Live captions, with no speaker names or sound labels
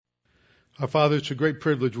Our Father, it's a great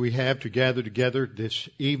privilege we have to gather together this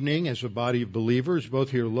evening as a body of believers, both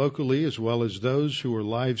here locally as well as those who are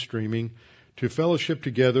live streaming, to fellowship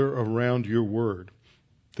together around your word.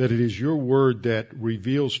 That it is your word that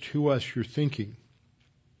reveals to us your thinking.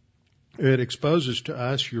 It exposes to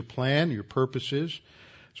us your plan, your purposes.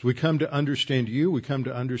 As we come to understand you, we come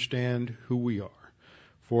to understand who we are.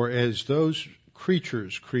 For as those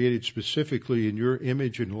creatures created specifically in your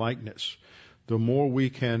image and likeness, the more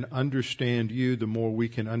we can understand you, the more we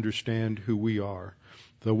can understand who we are.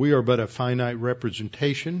 Though we are but a finite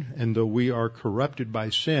representation, and though we are corrupted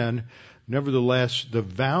by sin, nevertheless, the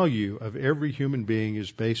value of every human being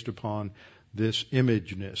is based upon this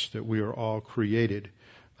imageness that we are all created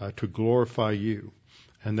to glorify you.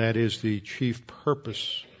 And that is the chief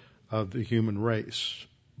purpose of the human race.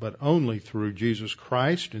 But only through Jesus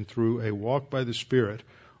Christ and through a walk by the Spirit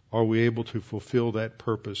are we able to fulfill that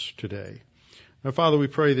purpose today. Now, Father, we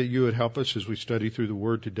pray that you would help us as we study through the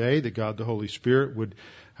Word today, that God the Holy Spirit would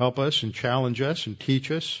help us and challenge us and teach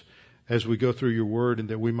us as we go through your Word, and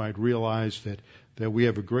that we might realize that we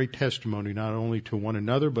have a great testimony not only to one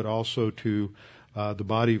another but also to the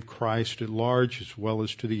body of Christ at large as well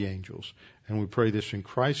as to the angels. And we pray this in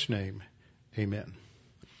Christ's name. Amen.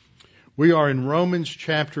 We are in Romans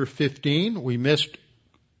chapter 15. We missed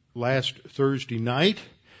last Thursday night,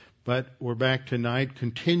 but we're back tonight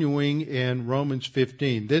continuing in Romans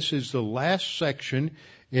 15. This is the last section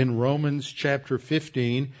in Romans chapter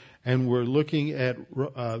 15, and we're looking at,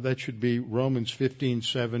 that should be Romans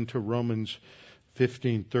 15:7 to Romans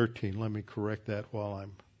 15:13. Let me correct that while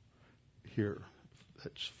I'm here.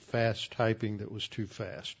 That's fast typing that was too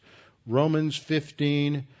fast. Romans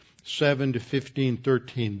 15:7 to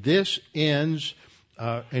 15:13. This ends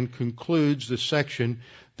and concludes the section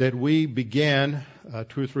that we began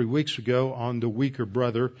 2 or 3 weeks ago on the weaker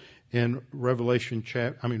brother in Romans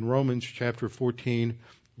chapter 14.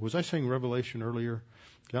 Was I saying Revelation earlier?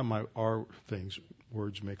 Got my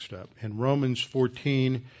words mixed up. In Romans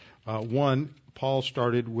 14:1, Paul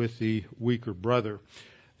started with the weaker brother.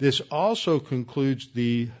 This also concludes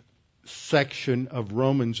the section of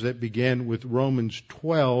Romans that began with Romans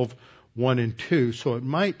 12:1 and 2. So it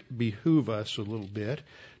might behoove us a little bit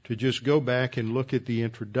to just go back and look at the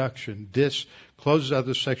introduction. This closes out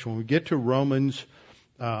this section. When we get to Romans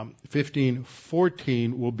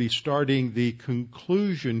 15:14, we'll be starting the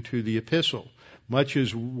conclusion to the epistle. Much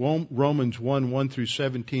as Romans 1:1 through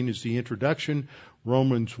 17 is the introduction,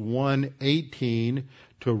 Romans 1:18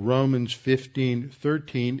 to Romans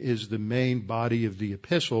 15:13 is the main body of the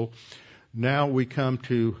epistle. Now we come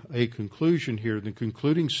to a conclusion here. The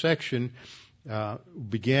concluding section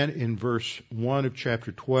began in verse 1 of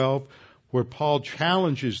chapter 12, where Paul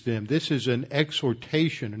challenges them. This is an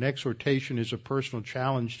exhortation. An exhortation is a personal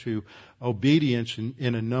challenge to obedience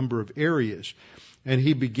in a number of areas. And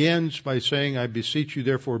he begins by saying, I beseech you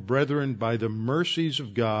therefore, brethren, by the mercies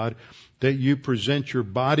of God, that you present your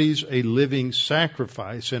bodies a living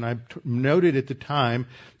sacrifice. And I noted at the time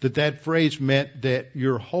that phrase meant that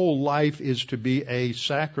your whole life is to be a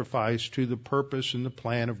sacrifice to the purpose and the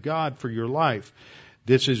plan of God for your life.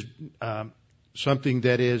 This is something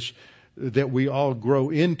that we all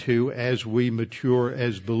grow into as we mature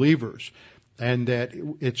as believers. And that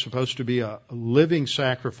it's supposed to be a living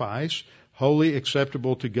sacrifice, wholly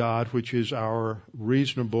acceptable to God, which is our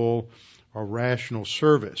reasonable or rational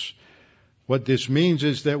service. What this means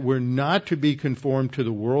is that we're not to be conformed to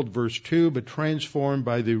the world, verse 2, but transformed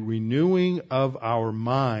by the renewing of our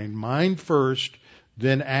mind. Mind first,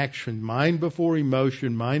 then action. Mind before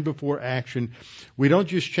emotion, mind before action. We don't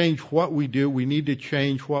just change what we do, we need to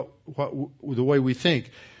change the way we think.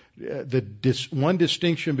 One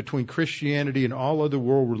distinction between Christianity and all other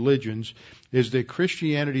world religions is that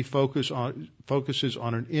Christianity focuses on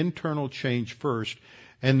an internal change first,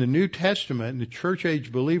 and the New Testament and the church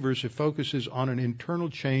age believers, it focuses on an internal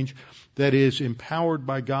change that is empowered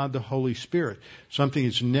by God the Holy Spirit. Something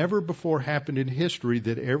that's never before happened in history,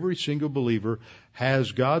 that every single believer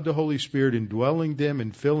has God the Holy Spirit indwelling them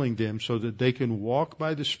and filling them so that they can walk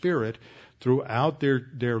by the Spirit throughout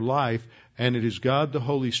their life. And it is God the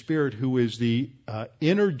Holy Spirit who is the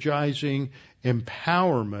energizing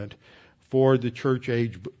empowerment for the church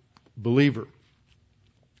age believer.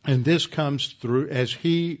 And this comes through as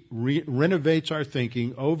He renovates our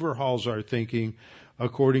thinking, overhauls our thinking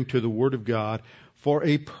according to the Word of God for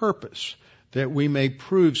a purpose, that we may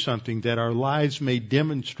prove something, that our lives may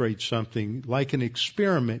demonstrate something, like an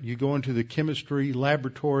experiment. You go into the chemistry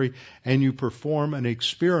laboratory and you perform an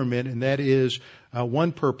experiment, and that is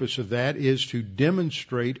one purpose of that is to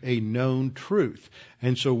demonstrate a known truth.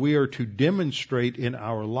 And so we are to demonstrate in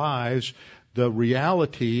our lives the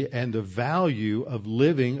reality and the value of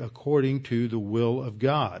living according to the will of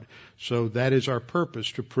God. So that is our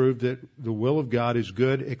purpose, to prove that the will of God is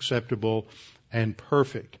good, acceptable, and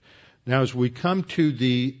perfect. Now, as we come to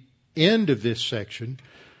the end of this section,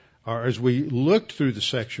 or as we looked through the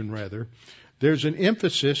section rather, there's an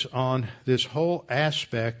emphasis on this whole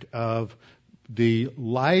aspect of the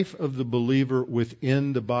life of the believer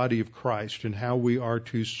within the body of Christ and how we are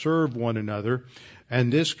to serve one another.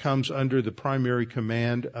 And this comes under the primary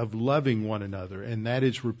command of loving one another. And that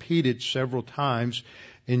is repeated several times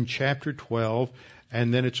in chapter 12.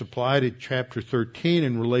 And then it's applied in chapter 13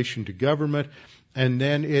 in relation to government. And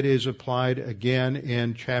then it is applied again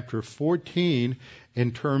in chapter 14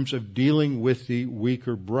 in terms of dealing with the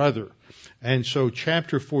weaker brother. And so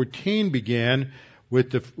chapter 14 began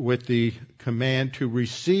with the command to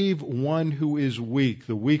receive one who is weak.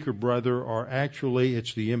 The weaker brother, or actually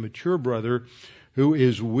it's the immature brother, who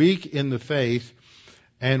is weak in the faith,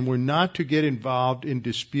 and we're not to get involved in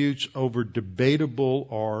disputes over debatable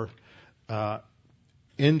or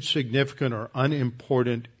insignificant or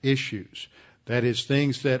unimportant issues. That is,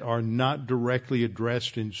 things that are not directly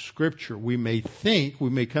addressed in Scripture. We may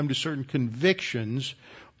come to certain convictions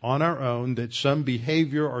on our own that some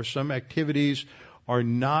behavior or some activities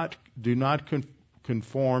do not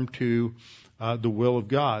conform to the will of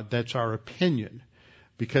God. That's our opinion,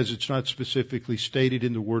 because it's not specifically stated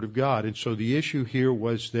in the Word of God. And so the issue here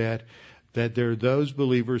was that there are those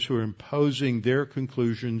believers who are imposing their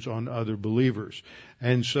conclusions on other believers.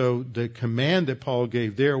 And so the command that Paul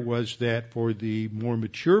gave there was that for the more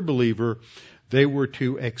mature believer, they were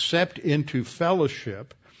to accept into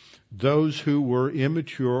fellowship those who were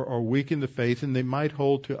immature or weak in the faith, and they might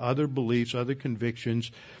hold to other beliefs, other convictions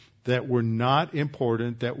that were not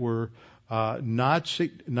important, that were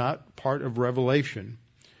not part of revelation.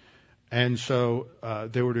 And so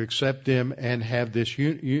they were to accept them and have this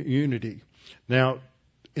unity. Now,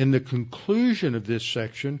 in the conclusion of this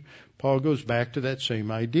section, Paul goes back to that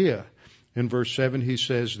same idea. In verse 7 he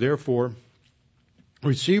says, "Therefore,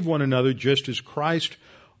 receive one another just as Christ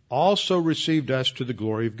also received us to the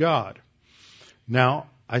glory of God. Now,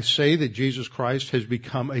 I say that Jesus Christ has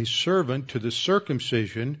become a servant to the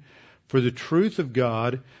circumcision for the truth of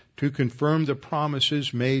God, to confirm the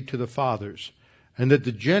promises made to the fathers, and that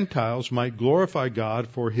the Gentiles might glorify God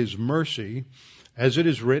for His mercy. As it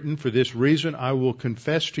is written, for this reason I will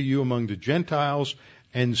confess to you among the Gentiles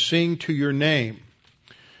and sing to your name."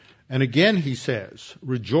 And again he says,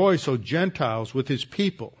 "Rejoice, O Gentiles, with His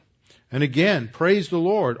people." And again, "Praise the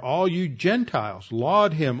Lord, all you Gentiles.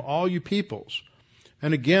 Laud Him, all you peoples."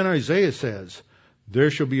 And again Isaiah says,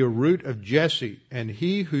 "There shall be a root of Jesse, and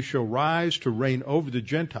he who shall rise to reign over the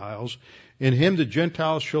Gentiles, in him the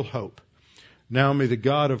Gentiles shall hope. Now may the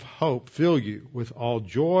God of hope fill you with all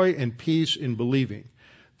joy and peace in believing,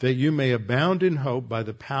 that you may abound in hope by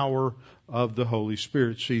the power of the Holy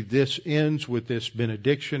Spirit." See, this ends with this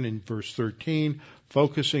benediction in verse 13,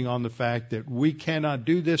 focusing on the fact that we cannot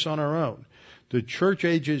do this on our own. The church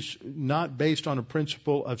age is not based on a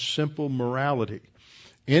principle of simple morality.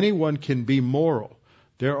 Anyone can be moral.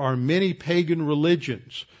 There are many pagan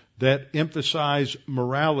religions that emphasize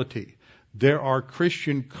morality. There are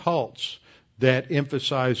Christian cults that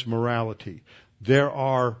emphasize morality. There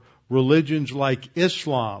are religions like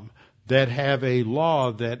Islam that have a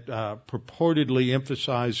law that purportedly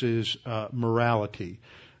emphasizes morality.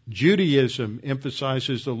 Judaism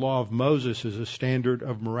emphasizes the law of Moses as a standard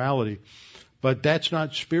of morality. But that's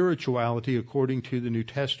not spirituality according to the New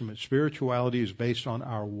Testament. Spirituality is based on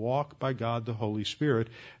our walk by God the Holy Spirit,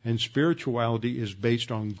 and spirituality is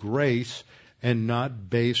based on grace and not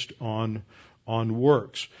based on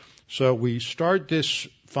works. So we start this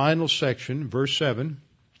final section, verse 7.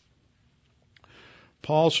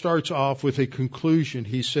 Paul starts off with a conclusion.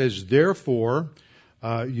 He says, "Therefore,"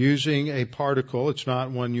 using a particle. It's not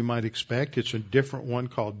one you might expect. It's a different one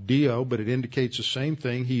called dio, but it indicates the same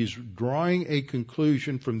thing. He's drawing a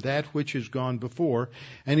conclusion from that which has gone before,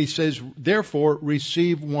 and he says, "Therefore,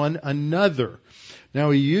 receive one another." Now,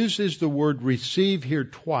 he uses the word receive here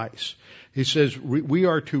twice. He says we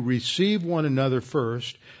are to receive one another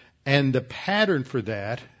first, and the pattern for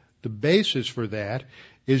that, the basis for that,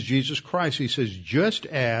 is Jesus Christ. He says, just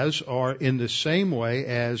as, or in the same way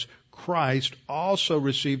as, Christ also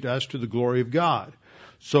received us to the glory of God.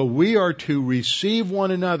 So we are to receive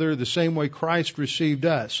one another the same way Christ received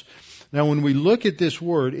us. Now, when we look at this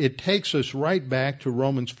word, it takes us right back to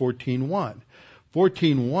Romans 14:1.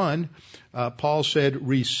 14:1, Paul said,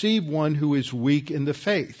 "Receive one who is weak in the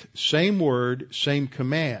faith." Same word, same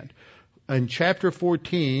command. in chapter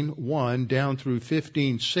 14:1 down through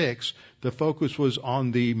 15:6, the focus was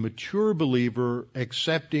on the mature believer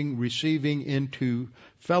accepting, receiving into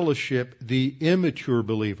fellowship the immature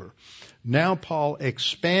believer. Now Paul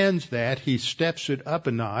expands that. He steps it up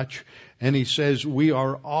a notch, and he says we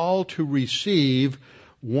are all to receive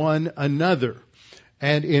one another.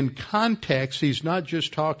 And in context, he's not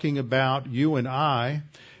just talking about you and I.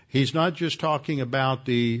 He's not just talking about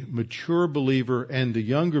the mature believer and the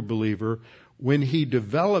younger believer. When he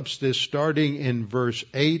develops this starting in verse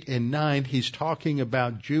 8 and 9, he's talking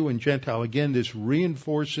about Jew and Gentile. Again, this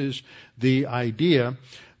reinforces the idea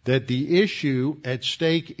that the issue at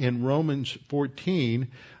stake in Romans 14,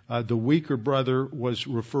 the weaker brother was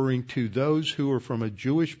referring to those who are from a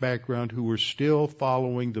Jewish background who were still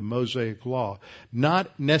following the Mosaic law,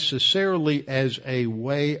 not necessarily as a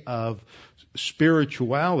way of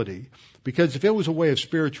spirituality, because if it was a way of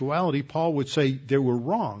spirituality, Paul would say they were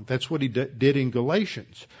wrong. That's what he did in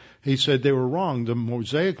Galatians. He said they were wrong. The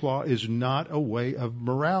Mosaic law is not a way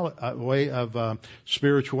of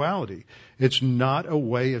spirituality. It's not a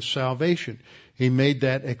way of salvation. He made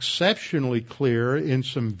that exceptionally clear in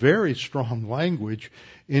some very strong language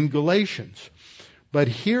in Galatians. But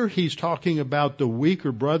here he's talking about the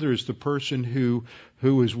weaker brother as the person who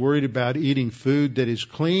is worried about eating food that is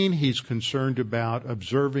clean. He's concerned about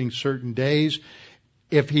observing certain days.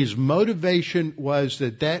 If his motivation was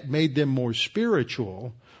that made them more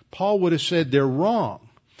spiritual, Paul would have said they're wrong.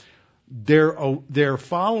 They're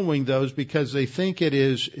following those because they think it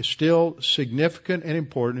is still significant and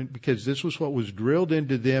important, because this was what was drilled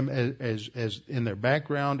into them as in their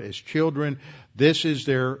background as children. This is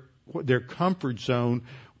their comfort zone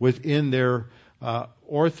within their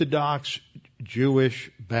Orthodox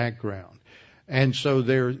Jewish background. And so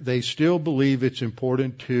they still believe it's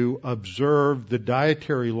important to observe the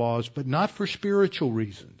dietary laws, but not for spiritual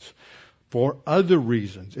reasons, for other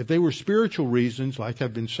reasons. If they were spiritual reasons, like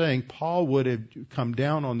I've been saying, Paul would have come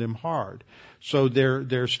down on them hard. So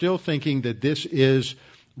they're still thinking that this is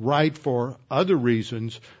right for other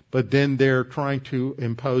reasons, but then they're trying to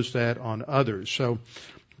impose that on others. So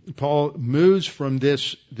Paul moves from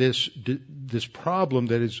this problem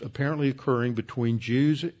that is apparently occurring between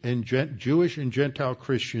Jews and Jewish and Gentile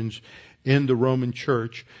Christians in the Roman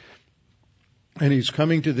Church, and he's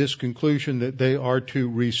coming to this conclusion that they are to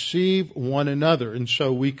receive one another. And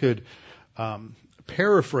so we could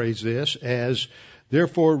paraphrase this as,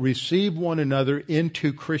 therefore, receive one another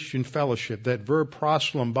into Christian fellowship. That verb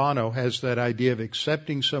proslambano has that idea of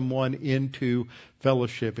accepting someone into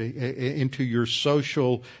fellowship, into your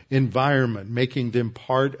social environment, making them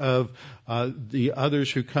part of the others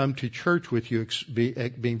who come to church with you,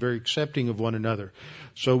 being very accepting of one another.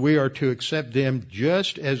 So we are to accept them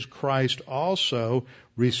just as Christ also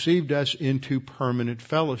received us into permanent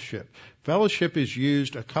fellowship. Fellowship is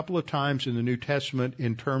used a couple of times in the New Testament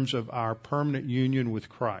in terms of our permanent union with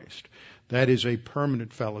Christ. That is a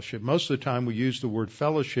permanent fellowship. Most of the time we use the word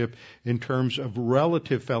fellowship in terms of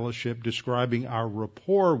relative fellowship, describing our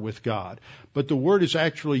rapport with God. But the word is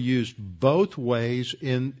actually used both ways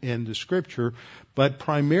in the Scripture, but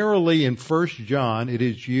primarily in 1 John it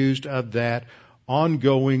is used of that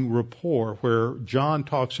ongoing rapport, where John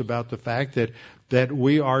talks about the fact that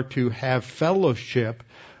we are to have fellowship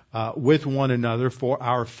with one another, for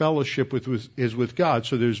our fellowship is with God.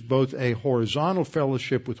 So there's both a horizontal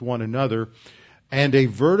fellowship with one another and a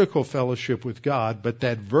vertical fellowship with God, but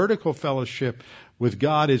that vertical fellowship with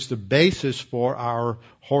God is the basis for our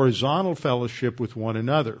horizontal fellowship with one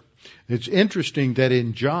another. It's interesting that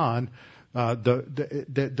in John,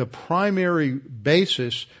 the primary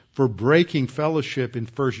basis for breaking fellowship in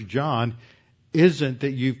 1 John isn't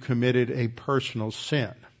that you've committed a personal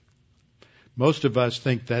sin. Most of us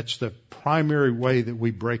think that's the primary way that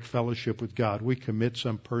we break fellowship with God. We commit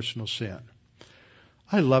some personal sin.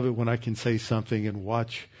 I love it when I can say something and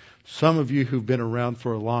watch some of you who've been around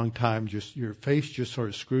for a long time, just your face just sort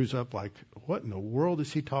of screws up like, what in the world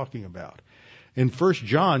is he talking about? In 1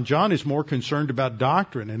 John, John is more concerned about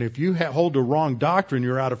doctrine, and if you hold the wrong doctrine,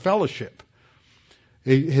 you're out of fellowship.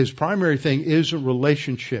 His primary thing is a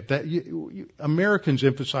relationship. Americans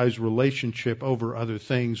emphasize relationship over other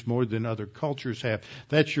things more than other cultures have.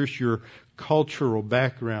 That's just your cultural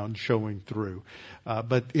background showing through.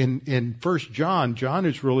 But in 1 John, John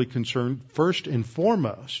is really concerned first and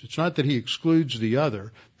foremost. It's not that he excludes the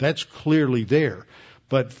other. That's clearly there.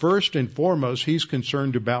 But first and foremost, he's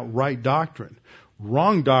concerned about right doctrine.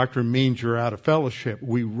 Wrong doctrine means you're out of fellowship.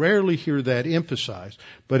 We rarely hear that emphasized.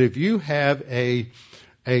 But if you have a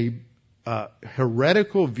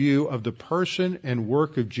heretical view of the person and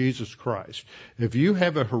work of Jesus Christ, if you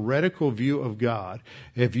have a heretical view of God,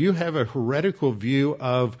 if you have a heretical view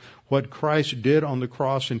of what Christ did on the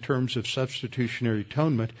cross in terms of substitutionary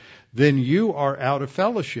atonement, then you are out of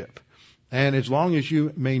fellowship. And as long as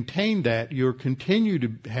you maintain that, you'll continue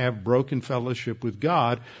to have broken fellowship with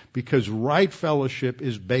God, because right fellowship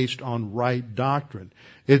is based on right doctrine.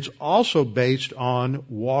 It's also based on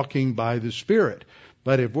walking by the Spirit.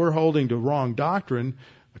 But if we're holding to wrong doctrine,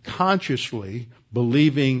 consciously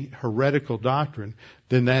believing heretical doctrine,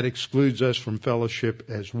 then that excludes us from fellowship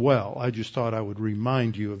as well. I just thought I would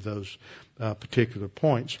remind you of those particular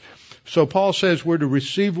points. So Paul says we're to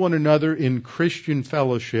receive one another in Christian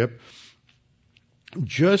fellowship,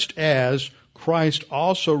 just as Christ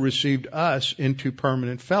also received us into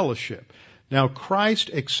permanent fellowship. Now, Christ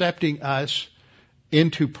accepting us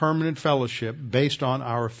into permanent fellowship based on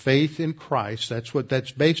our faith in Christ, that's what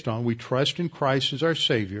that's based on. We trust in Christ as our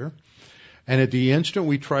Savior, and at the instant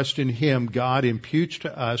we trust in Him, God imputes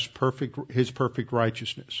to us His perfect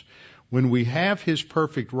righteousness. When we have His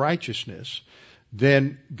perfect righteousness,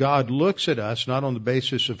 then God looks at us not on the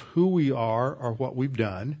basis of who we are or what we've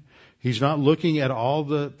done. He's not looking at all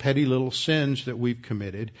the petty little sins that we've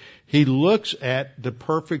committed. He looks at the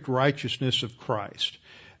perfect righteousness of Christ.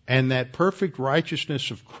 And that perfect righteousness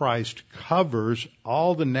of Christ covers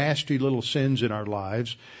all the nasty little sins in our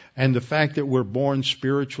lives and the fact that we're born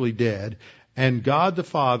spiritually dead. And God the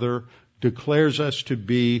Father declares us to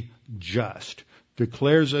be just,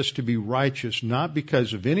 declares us to be righteous, not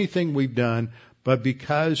because of anything we've done, but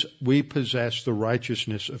because we possess the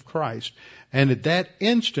righteousness of Christ. And at that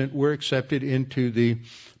instant, we're accepted into the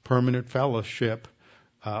permanent fellowship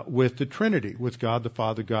with the Trinity, with God the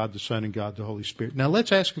Father, God the Son, and God the Holy Spirit. Now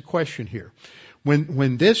let's ask a question here.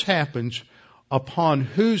 When this happens, upon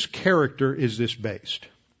whose character is this based?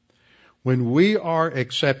 When we are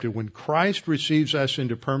accepted, when Christ receives us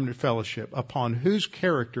into permanent fellowship, upon whose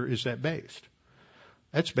character is that based?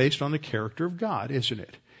 That's based on the character of God, isn't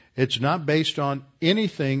it? It's not based on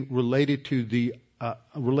anything related to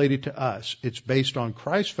us. It's based on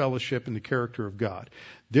Christ's fellowship and the character of God.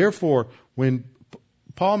 Therefore, when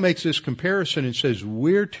Paul makes this comparison and says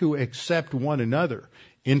we're to accept one another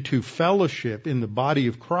into fellowship in the body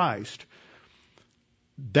of Christ,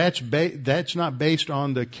 that's not based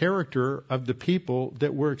on the character of the people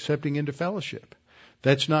that we're accepting into fellowship.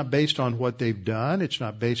 That's not based on what they've done. It's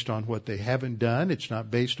not based on what they haven't done. It's not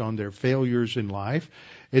based on their failures in life.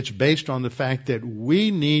 It's based on the fact that we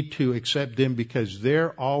need to accept them because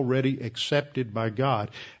they're already accepted by God.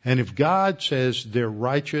 And if God says they're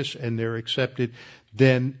righteous and they're accepted,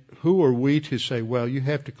 then who are we to say, well, you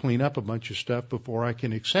have to clean up a bunch of stuff before I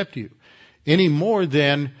can accept you? Any more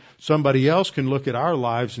than somebody else can look at our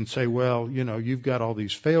lives and say, well, you've got all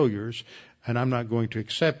these failures and I'm not going to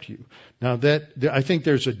accept you. Now I think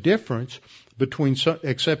there's a difference between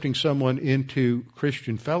accepting someone into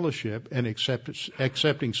Christian fellowship and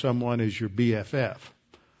accepting someone as your BFF,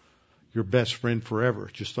 your best friend forever.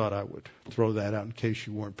 Just thought I would throw that out in case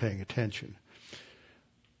you weren't paying attention.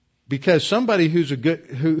 Because somebody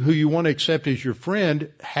who you want to accept as your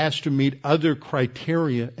friend has to meet other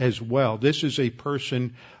criteria as well. This is a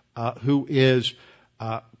person who is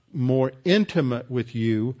more intimate with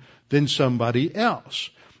you than somebody else.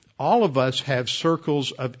 All of us have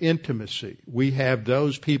circles of intimacy. We have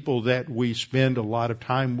those people that we spend a lot of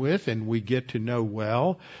time with and we get to know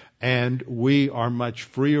well, and we are much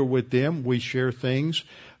freer with them. We share things,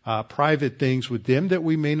 private things with them that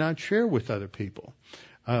we may not share with other people.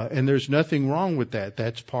 And there's nothing wrong with that.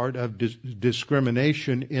 That's part of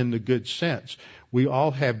discrimination in the good sense. We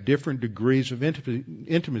all have different degrees of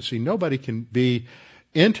intimacy. Nobody can be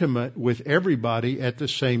intimate with everybody at the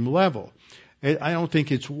same level. I don't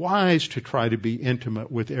think it's wise to try to be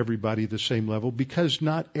intimate with everybody at the same level because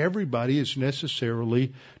not everybody is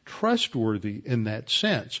necessarily trustworthy in that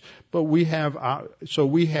sense. But we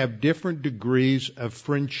have different degrees of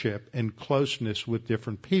friendship and closeness with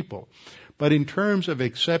different people. But in terms of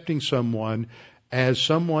accepting someone as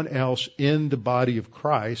someone else in the body of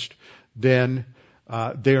Christ, then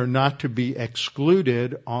they are not to be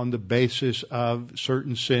excluded on the basis of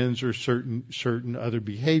certain sins or certain other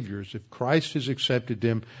behaviors. If Christ has accepted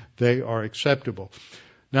them, they are acceptable.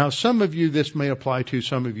 Now, some of you this may apply to,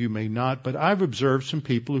 some of you may not, but I've observed some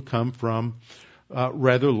people who come from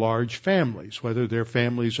rather large families, whether they're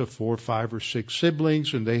families of 4, 5, or 6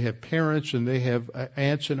 siblings, and they have parents, and they have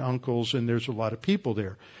aunts and uncles, and there's a lot of people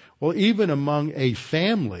there. Well, even among a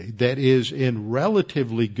family that is in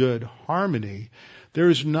relatively good harmony, there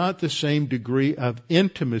is not the same degree of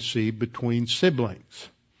intimacy between siblings.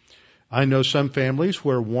 I know some families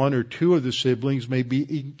where one or two of the siblings may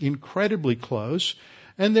be incredibly close,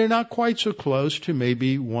 and they're not quite so close to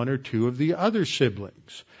maybe one or two of the other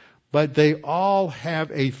siblings. But they all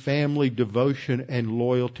have a family devotion and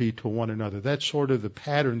loyalty to one another. That's sort of the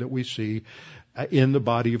pattern that we see in the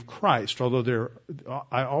body of Christ. Although I'm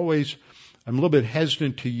a little bit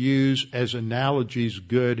hesitant to use as analogies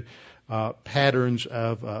good patterns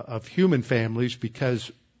of human families,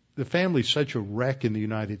 because the family is such a wreck in the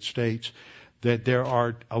United States that there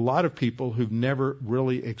are a lot of people who've never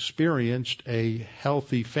really experienced a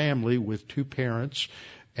healthy family with two parents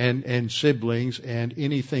and siblings and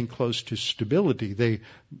anything close to stability.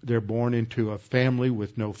 They're born into a family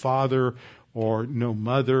with no father or no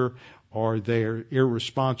mother, or they're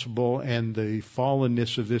irresponsible, and the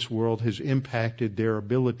fallenness of this world has impacted their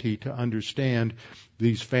ability to understand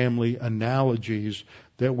these family analogies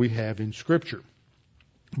that we have in Scripture.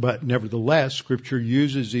 But nevertheless, Scripture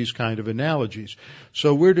uses these kind of analogies.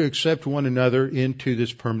 So we're to accept one another into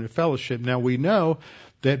this permanent fellowship. Now we know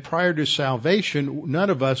that prior to salvation, none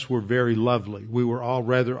of us were very lovely. We were all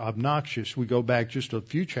rather obnoxious. We go back just a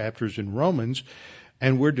few chapters in Romans,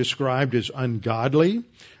 and we're described as ungodly.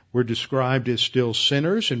 We're described as still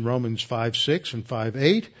sinners in Romans 5:6 and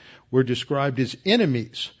 5:8. We're described as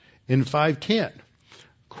enemies in 5:10.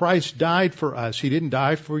 Christ died for us. He didn't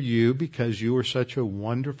die for you because you were such a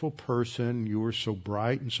wonderful person, you were so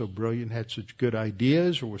bright and so brilliant, had such good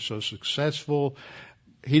ideas, or were so successful.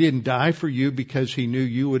 He didn't die for you because he knew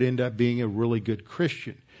you would end up being a really good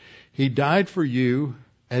Christian. He died for you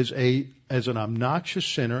as an obnoxious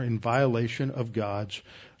sinner in violation of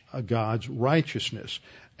God's righteousness.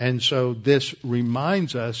 And so this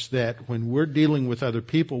reminds us that when we're dealing with other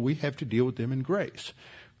people, we have to deal with them in grace.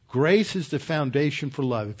 Grace is the foundation for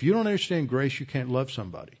love. If you don't understand grace, you can't love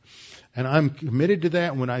somebody. And I'm committed to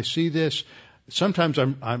that. When I see this, sometimes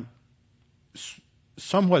I'm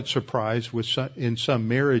somewhat surprised in some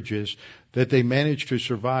marriages that they manage to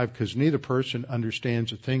survive because neither person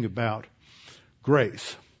understands a thing about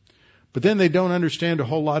grace. But then they don't understand a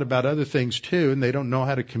whole lot about other things too, and they don't know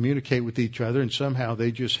how to communicate with each other, and somehow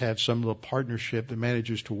they just have some little partnership that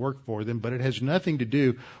manages to work for them. But it has nothing to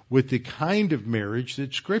do with the kind of marriage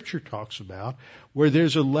that Scripture talks about, where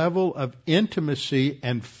there's a level of intimacy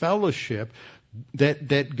and fellowship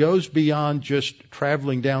that goes beyond just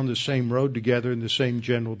traveling down the same road together in the same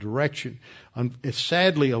general direction.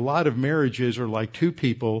 Sadly, a lot of marriages are like two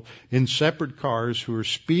people in separate cars who are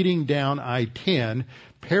speeding down I-10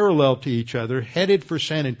 parallel to each other, headed for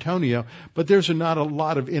San Antonio, but there's not a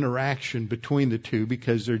lot of interaction between the two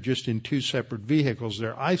because they're just in two separate vehicles.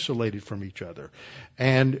 They're isolated from each other.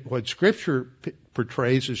 And what Scripture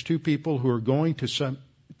portrays is two people who are going to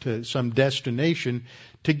some destination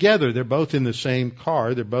together. They're both in the same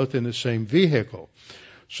car. They're both in the same vehicle.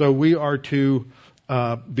 So we are to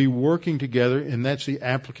be working together, and that's the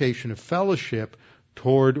application of fellowship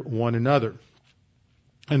toward one another.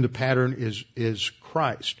 And the pattern is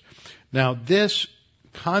Christ. Now, this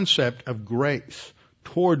concept of grace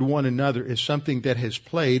toward one another is something that has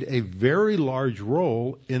played a very large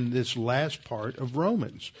role in this last part of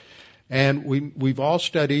Romans. And we've all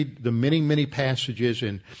studied the many, many passages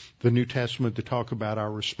in the New Testament that talk about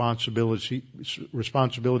our responsibilities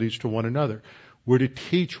to one another. We're to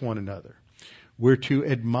teach one another. We're to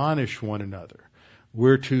admonish one another.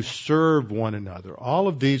 We're to serve one another. All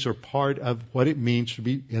of these are part of what it means to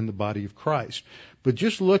be in the body of Christ. But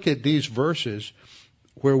just look at these verses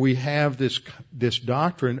where we have this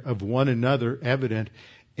doctrine of one another evident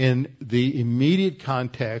in the immediate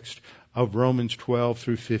context of Romans 12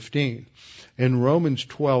 through 15. In Romans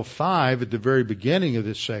 12:5, at the very beginning of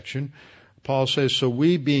this section, Paul says, "So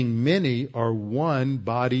we being many are one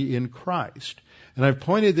body in Christ." And I've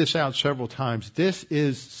pointed this out several times. This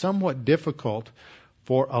is somewhat difficult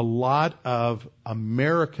for a lot of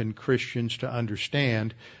American Christians to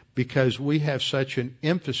understand because we have such an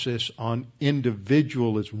emphasis on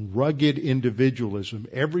individualism, rugged individualism.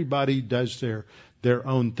 Everybody does their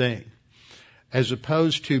own thing, as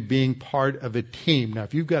opposed to being part of a team. Now,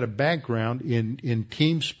 if you've got a background in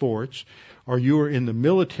team sports, or you are in the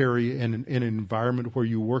military in an environment where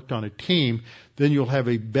you worked on a team, then you'll have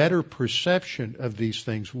a better perception of these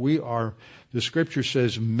things. We are, the Scripture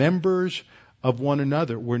says, members of one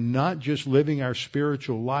another. We're not just living our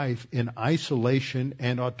spiritual life in isolation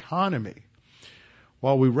and autonomy.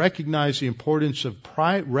 While we recognize the importance of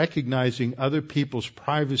recognizing other people's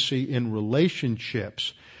privacy in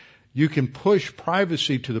relationships, you can push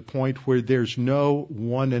privacy to the point where there's no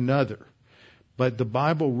one another. But the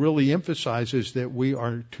Bible really emphasizes that we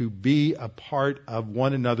are to be a part of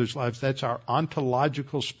one another's lives. That's our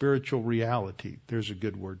ontological spiritual reality. There's a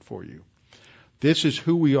good word for you. This is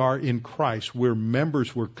who we are in Christ. We're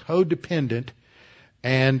members, we're codependent,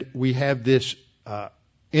 and we have this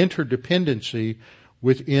interdependency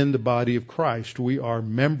within the body of Christ. We are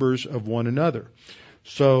members of one another.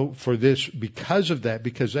 So for this, because of that,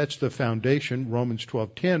 because that's the foundation, Romans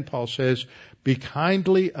 12:10, Paul says, be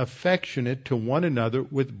kindly affectionate to one another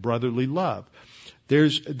with brotherly love.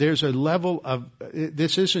 There's a level of,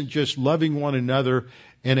 this isn't just loving one another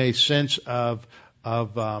in a sense of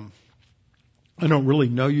I don't really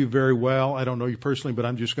know you very well. I don't know you personally, but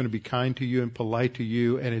I'm just going to be kind to you and polite to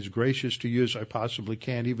you and as gracious to you as I possibly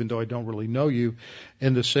can, even though I don't really know you,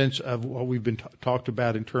 in the sense of what we've been talked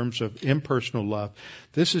about in terms of impersonal love.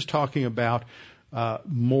 This is talking about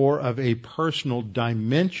more of a personal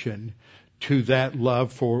dimension to that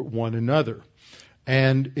love for one another.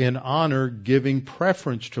 And in honor, giving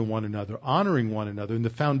preference to one another, honoring one another. And the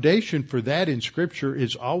foundation for that in Scripture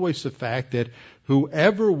is always the fact that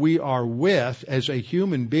whoever we are with as a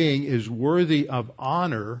human being is worthy of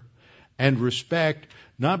honor and respect,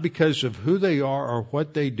 not because of who they are or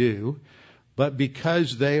what they do, but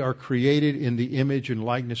because they are created in the image and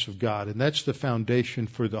likeness of God. And that's the foundation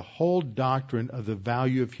for the whole doctrine of the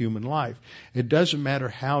value of human life. It doesn't matter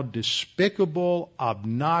how despicable,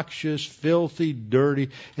 obnoxious, filthy, dirty.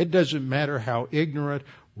 It doesn't matter how ignorant,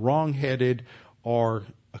 wrong-headed, or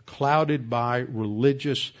clouded by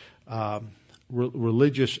religious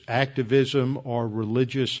activism or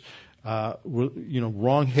religious,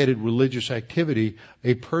 wrong-headed religious activity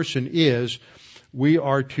a person is. We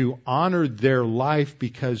are to honor their life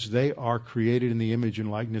because they are created in the image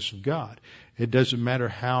and likeness of God. It doesn't matter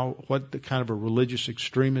what the kind of a religious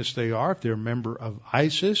extremist they are. If they're a member of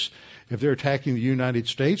ISIS, if they're attacking the United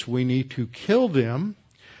States, we need to kill them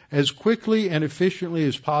as quickly and efficiently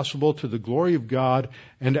as possible to the glory of God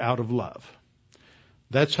and out of love.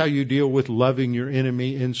 That's how you deal with loving your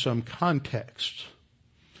enemy in some contexts.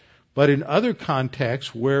 But in other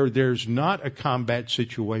contexts where there's not a combat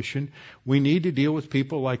situation, we need to deal with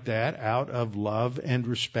people like that out of love and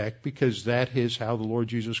respect, because that is how the Lord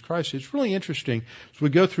Jesus Christ. It's really interesting as we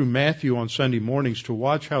go through Matthew on Sunday mornings to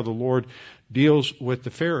watch how the Lord deals with the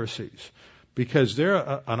Pharisees, because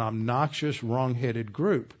they're an obnoxious, wrong-headed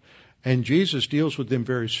group. And Jesus deals with them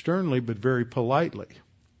very sternly but very politely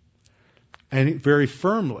and very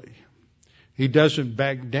firmly. He doesn't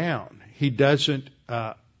back down. He doesn't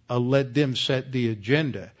let them set the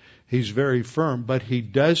agenda. He's very firm, but he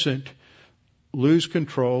doesn't lose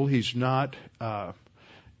control. He's not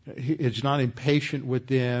impatient with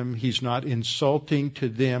them. He's not insulting to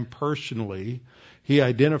them personally. He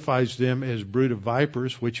identifies them as brood of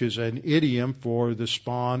vipers, which is an idiom for the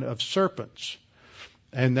spawn of serpents.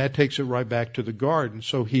 And that takes it right back to the garden.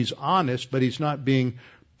 So he's honest, but he's not being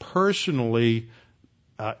personally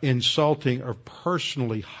insulting or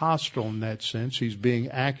personally hostile in that sense. He's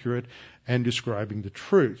being accurate and describing the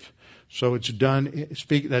truth. So it's done,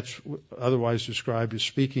 that's otherwise described as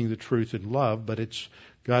speaking the truth in love, but it's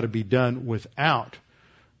got to be done without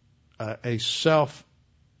a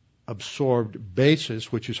self-absorbed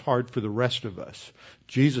basis, which is hard for the rest of us.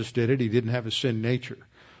 Jesus did it. He didn't have a sin nature.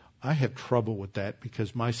 I have trouble with that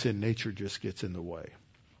because my sin nature just gets in the way.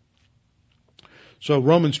 So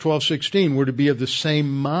Romans 12:16, we're to be of the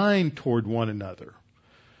same mind toward one another.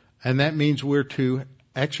 And that means we're to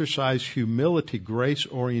exercise humility, grace,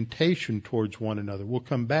 orientation towards one another. We'll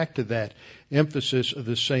come back to that emphasis of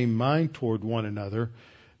the same mind toward one another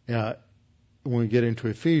when we get into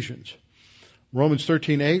Ephesians. Romans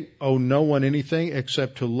 13:8, owe no one anything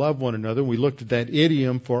except to love one another. We looked at that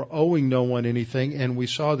idiom for owing no one anything, and we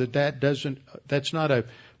saw that that's not a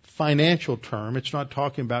financial term. It's not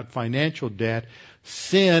talking about financial debt.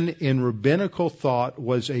 Sin in rabbinical thought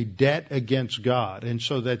was a debt against God. And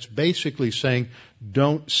so that's basically saying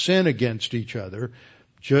don't sin against each other.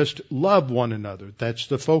 Just love one another. That's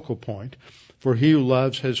the focal point. For he who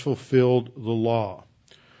loves has fulfilled the law.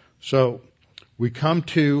 So we come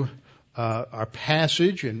to our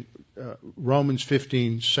passage in Romans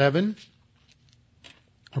 15:7,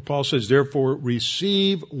 where Paul says, therefore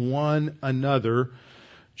receive one another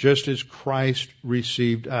just as Christ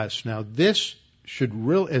received us. Now this should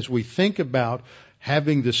really, as we think about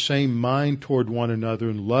having the same mind toward one another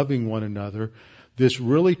and loving one another, this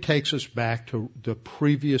really takes us back to the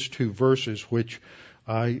previous two verses, which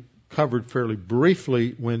I covered fairly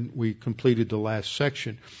briefly when we completed the last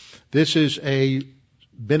section. This is a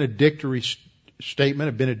benedictory statement,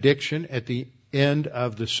 a benediction at the end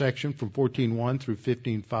of the section from 14:1 through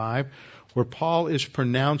 15:5, where Paul is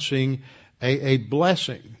pronouncing a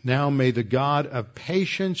blessing. Now may the God of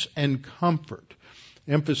patience and comfort,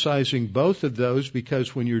 emphasizing both of those,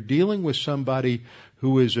 because when you're dealing with somebody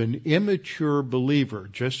who is an immature believer,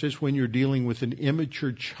 just as when you're dealing with an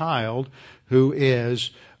immature child who is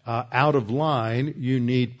out of line, you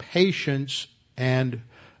need patience and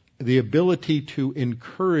the ability to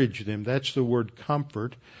encourage them. That's the word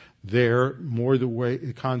comfort there, more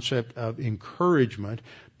the concept of encouragement.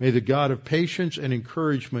 May the God of patience and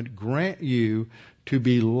encouragement grant you to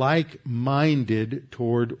be like-minded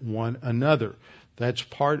toward one another. That's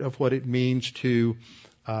part of what it means to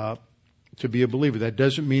be a believer. That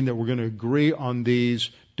doesn't mean that we're going to agree on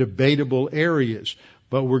these debatable areas,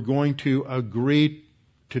 but we're going to agree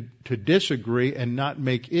to disagree and not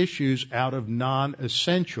make issues out of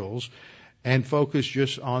non-essentials and focus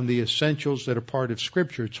just on the essentials that are part of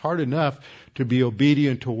Scripture. It's hard enough to be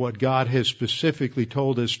obedient to what God has specifically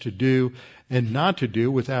told us to do and not to do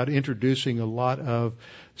without introducing a lot of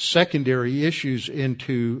secondary issues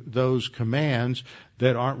into those commands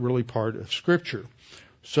that aren't really part of Scripture.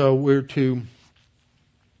 So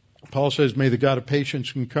Paul says, may the God of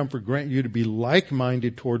patience and comfort grant you to be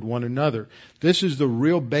like-minded toward one another. This is the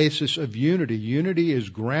real basis of unity. Unity is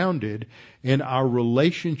grounded in our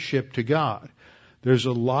relationship to God. There's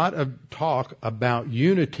a lot of talk about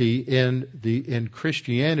unity in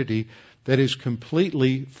Christianity that is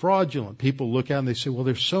completely fraudulent. People look out and they say, well,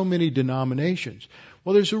 there's so many denominations.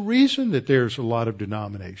 Well, there's a reason that there's a lot of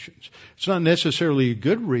denominations. It's not necessarily a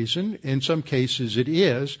good reason. In some cases it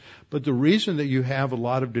is. But the reason that you have a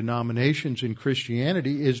lot of denominations in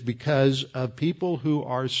Christianity is because of people who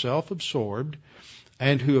are self-absorbed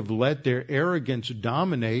and who have let their arrogance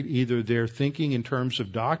dominate either their thinking in terms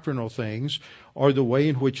of doctrinal things or the way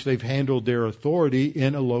in which they've handled their authority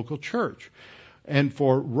in a local church. And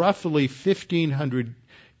for roughly 1,500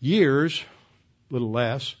 years, a little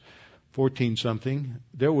less, 14-something,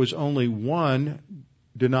 there was only one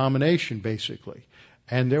denomination, basically.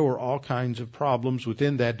 And there were all kinds of problems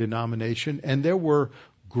within that denomination. And there were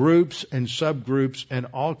groups and subgroups and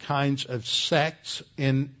all kinds of sects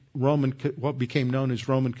in what became known as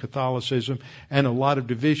Roman Catholicism, and a lot of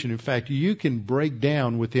division. In fact, you can break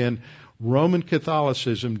down within Roman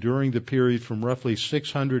Catholicism during the period from roughly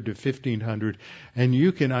 600 to 1500, and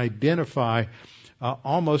you can identify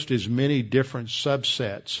almost as many different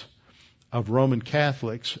subsets of Roman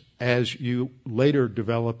Catholics as you later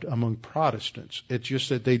developed among Protestants. It's just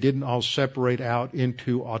that they didn't all separate out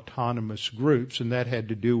into autonomous groups, and that had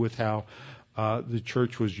to do with how the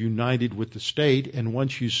church was united with the state. And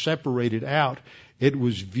once you separated out, it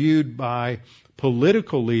was viewed by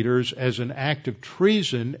political leaders as an act of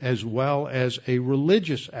treason as well as a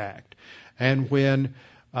religious act. And when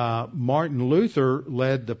Martin Luther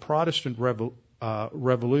led the Protestant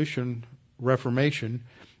Reformation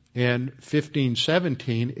in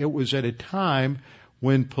 1517, it was at a time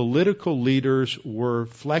when political leaders were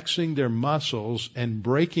flexing their muscles and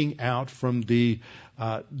breaking out from the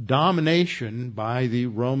domination by the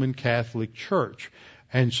Roman Catholic Church.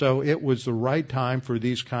 And so it was the right time for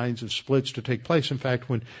these kinds of splits to take place. In fact,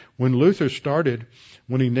 when Luther started,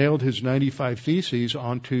 when he nailed his 95 Theses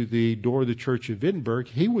onto the door of the Church of Wittenberg,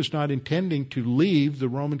 he was not intending to leave the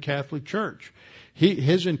Roman Catholic Church.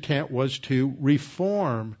 His intent was to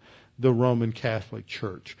reform the Roman Catholic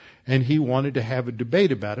Church. And he wanted to have a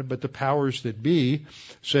debate about it, but the powers that be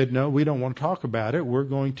said, no, we don't want to talk about it. We're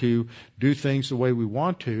going to do things the way we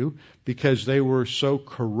want to, because they were so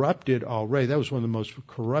corrupted already. That was one of the most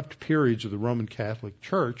corrupt periods of the Roman Catholic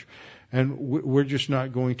Church. And we're just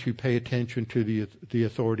not going to pay attention to the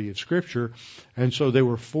authority of Scripture. And so they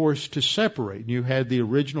were forced to separate. You had the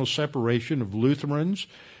original separation of Lutherans,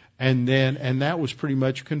 and that was pretty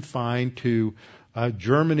much confined to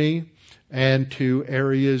Germany and to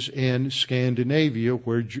areas in Scandinavia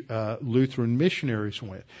where Lutheran missionaries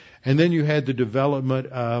went. And then you had the development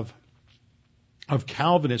of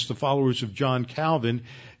Calvinists, the followers of John Calvin,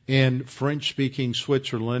 in French-speaking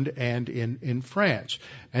Switzerland and in France.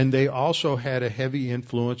 And they also had a heavy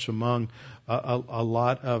influence among a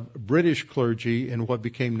lot of British clergy in what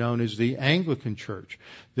became known as the Anglican Church.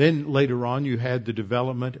 Then later on you had the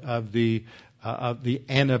development of the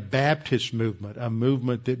Anabaptist movement, a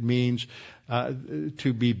movement that means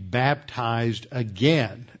to be baptized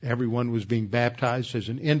again. Everyone was being baptized as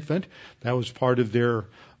an infant. That was part of their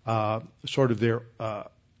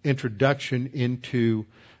introduction into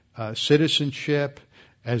citizenship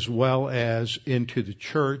as well as into the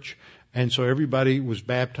church. And so everybody was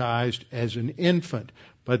baptized as an infant.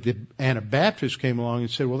 But the Anabaptists came along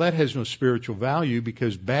and said, well, that has no spiritual value,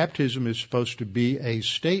 because baptism is supposed to be a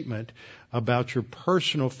statement about your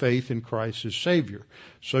personal faith in Christ as Savior.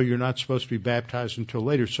 So you're not supposed to be baptized until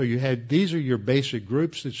later. So these are your basic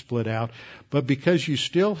groups that split out, but because you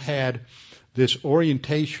still had this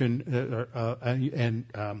orientation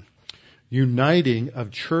and uniting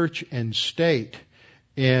of church and state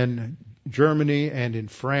in Germany and in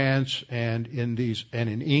France and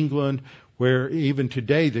in England, where even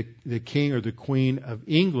today the king or the queen of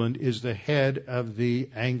England is the head of the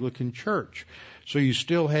Anglican Church. So you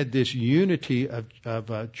still had this unity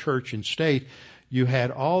of church and state. You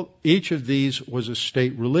had each of these was a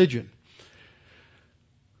state religion.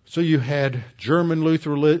 So you had German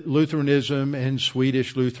Lutheranism and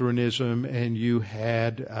Swedish Lutheranism, and you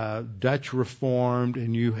had Dutch Reformed,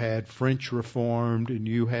 and you had French Reformed, and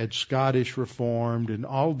you had Scottish Reformed, and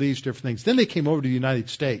all these different things. Then they came over to the United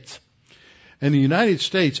States. And the United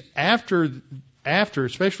States,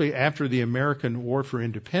 especially after the American War for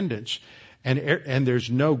Independence, and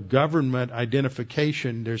there's no government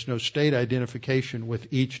identification, there's no state identification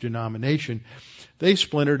with each denomination, they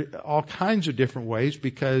splintered all kinds of different ways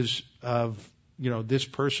because of, this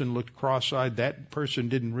person looked cross-eyed, that person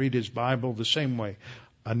didn't read his Bible the same way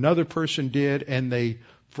another person did, and they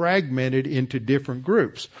fragmented into different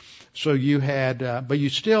groups. So you had, but you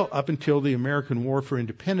still, up until the American War for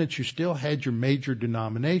Independence, you still had your major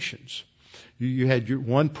denominations. You had your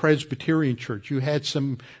one Presbyterian church. You had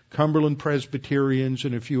some Cumberland Presbyterians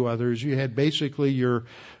and a few others. You had basically your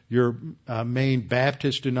main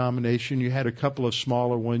Baptist denomination. You had a couple of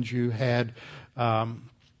smaller ones. You had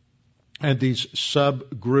these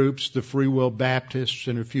subgroups, the Free Will Baptists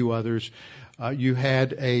and a few others. You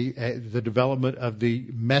had the development of the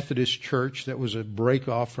Methodist Church that was a break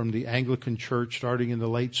off from the Anglican Church starting in the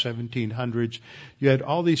late 1700s. You had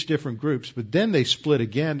all these different groups, but then they split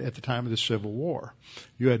again at the time of the Civil War.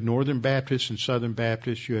 You had Northern Baptists and Southern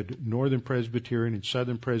Baptists. You had Northern Presbyterian and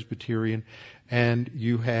Southern Presbyterian. And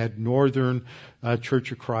you had Northern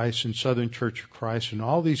Church of Christ and Southern Church of Christ and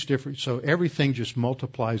all these different, so everything just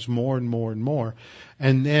multiplies more and more and more.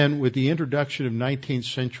 And then with the introduction of 19th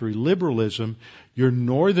century liberalism, your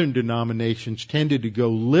northern denominations tended to go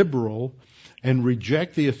liberal and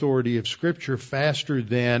reject the authority of Scripture faster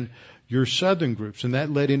than your southern groups. And that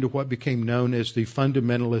led into what became known as the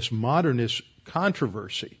fundamentalist modernist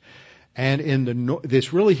controversy. And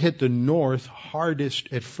this really hit the North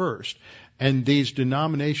hardest at first. And these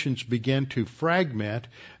denominations began to fragment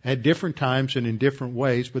at different times and in different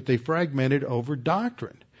ways, but they fragmented over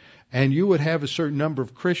doctrine. And you would have a certain number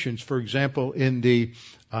of Christians, for example, in the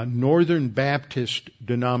Northern Baptist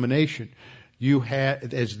denomination, you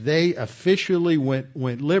had, as they officially went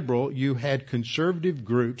liberal, you had conservative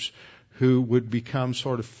groups who would become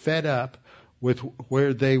sort of fed up with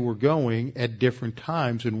where they were going at different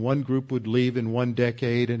times. And one group would leave in one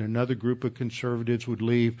decade, and another group of conservatives would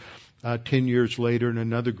leave 10 years later, and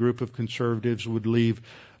another group of conservatives would leave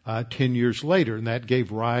 10 years later. And that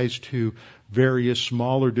gave rise to various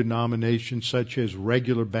smaller denominations such as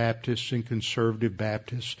regular Baptists and conservative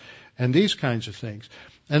Baptists and these kinds of things.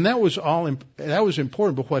 And that was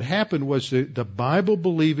important. But what happened was the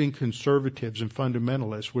Bible-believing conservatives and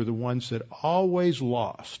fundamentalists were the ones that always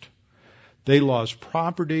lost. They lost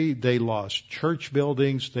property, they lost church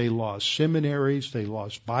buildings, they lost seminaries, they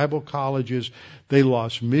lost Bible colleges, they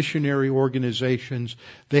lost missionary organizations.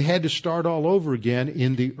 They had to start all over again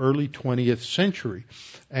in the early 20th century.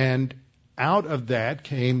 And out of that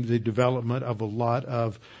came the development of a lot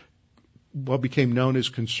of what became known as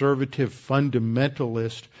conservative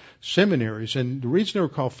fundamentalist seminaries. And the reason they were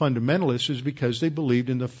called fundamentalists is because they believed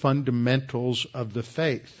in the fundamentals of the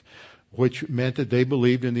faith, which meant that they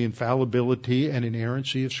believed in the infallibility and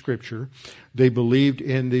inerrancy of Scripture. They believed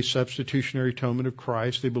in the substitutionary atonement of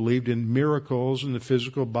Christ. They believed in miracles and the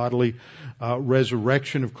physical bodily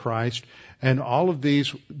resurrection of Christ. And all of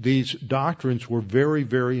these doctrines were very,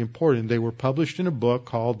 very important. They were published in a book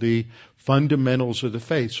called The Fundamentals of the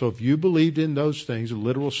Faith. So if you believed in those things, the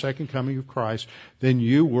literal second coming of Christ, then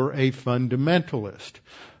you were a fundamentalist.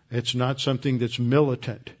 It's not something that's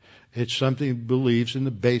militant. It's something that believes in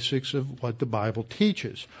the basics of what the Bible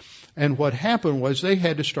teaches. And what happened was they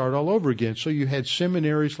had to start all over again. So you had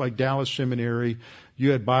seminaries like Dallas Seminary.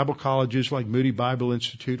 You had Bible colleges like Moody Bible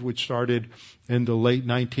Institute, which started in the late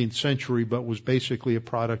 19th century, but was basically a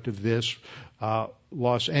product of this.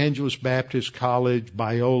 Los Angeles Baptist College,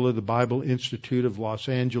 Biola, the Bible Institute of Los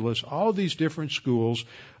Angeles, all these different schools,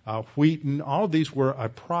 Wheaton, all of these were a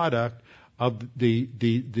product of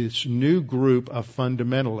this new group of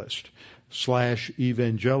fundamentalists /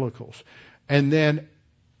 evangelicals. And then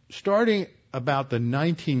starting about the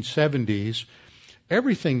 1970s,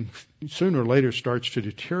 everything sooner or later starts to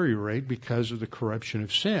deteriorate because of the corruption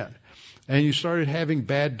of sin. And you started having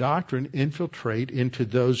bad doctrine infiltrate into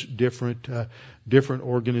those different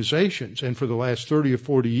organizations. And for the last 30 or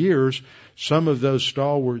 40 years, some of those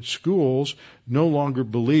stalwart schools no longer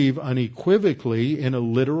believe unequivocally in a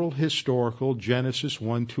literal historical Genesis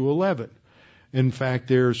 1 to 11. In fact,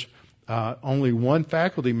 there's only one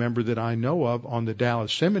faculty member that I know of on the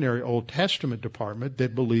Dallas Seminary Old Testament department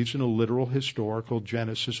that believes in a literal historical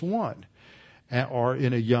Genesis 1 or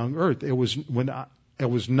in a young earth. It was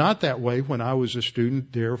not that way when I was a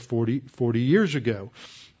student there 40 years ago.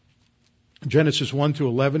 Genesis 1 to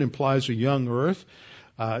 11 implies a young earth.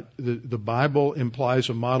 The Bible implies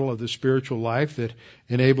a model of the spiritual life that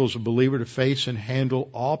enables a believer to face and handle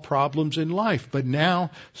all problems in life. But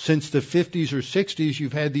now, since the 50s or 60s,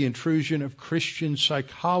 you've had the intrusion of Christian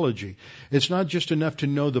psychology. It's not just enough to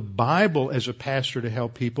know the Bible as a pastor to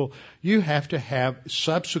help people. You have to have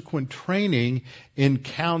subsequent training in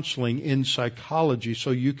counseling, in psychology,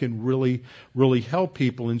 so you can really, really help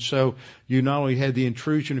people. And so you not only had the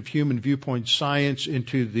intrusion of human viewpoint science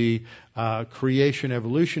into the creation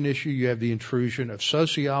evolution issue, you have the intrusion of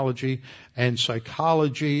sociology and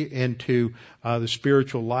psychology into the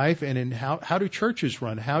spiritual life, and in how do churches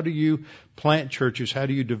run? How do you plant churches? How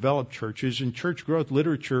do you develop churches? And church growth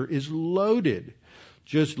literature is loaded,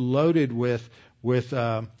 just loaded with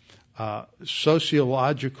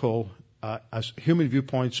sociological, human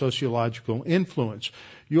viewpoint sociological influence.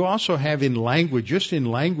 You also have in language, just in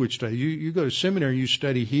language study, you go to seminary, you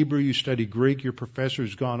study Hebrew, you study Greek, your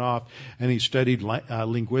professor's gone off and he studied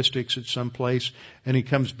linguistics at some place, and he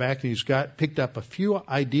comes back and he's picked up a few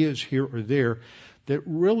ideas here or there that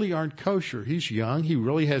really aren't kosher. He's young, he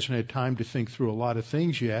really hasn't had time to think through a lot of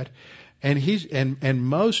things yet. And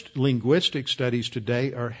most linguistic studies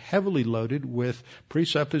today are heavily loaded with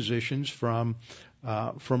presuppositions from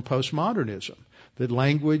postmodernism, that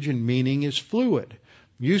language and meaning is fluid.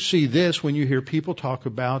 You see this when you hear people talk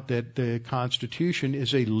about that the Constitution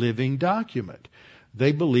is a living document.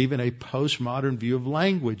 They believe in a postmodern view of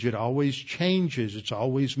language. It always changes. It's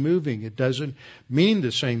always moving. It doesn't mean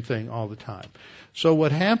the same thing all the time. So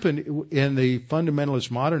what happened in the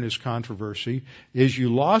fundamentalist modernist controversy is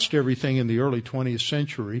you lost everything in the early 20th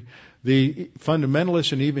century. The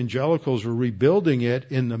fundamentalists and evangelicals were rebuilding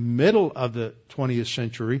it in the middle of the 20th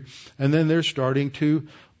century, and then they're starting to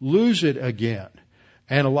lose it again.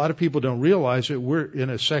 And a lot of people don't realize that we're in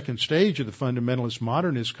a second stage of the fundamentalist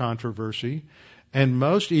modernist controversy, and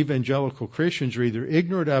most evangelical Christians are either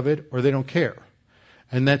ignorant of it or they don't care.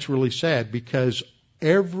 And that's really sad, because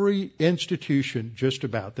every institution just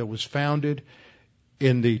about that was founded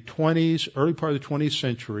in the 20s, early part of the 20th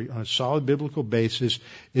century on a solid biblical basis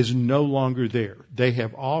is no longer there. They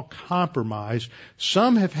have all compromised.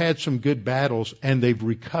 Some have had some good battles and they've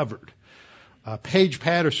recovered. Paige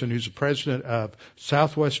Patterson, who's the president of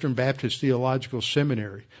Southwestern Baptist Theological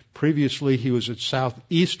Seminary, previously he was at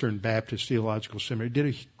Southeastern Baptist Theological Seminary, did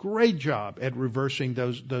a great job at reversing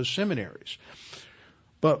those seminaries.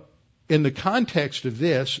 But in the context of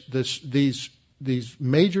these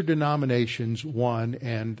major denominations won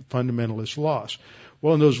and fundamentalists lost.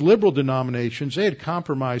 Well, in those liberal denominations, they had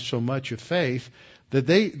compromised so much of faith that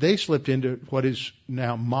they slipped into what is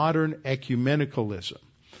now modern ecumenicalism.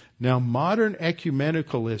 Now, modern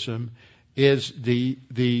ecumenicalism is the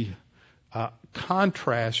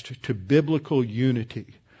contrast to biblical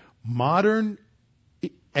unity. Modern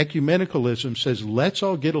ecumenicalism says, let's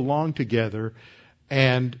all get along together,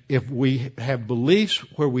 and if we have beliefs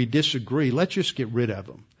where we disagree, let's just get rid of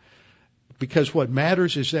them. Because what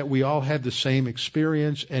matters is that we all have the same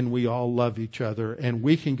experience and we all love each other, and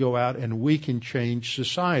we can go out and we can change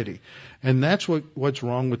society. And that's what's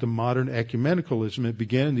wrong with the modern ecumenicalism. It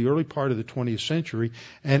began in the early part of the 20th century,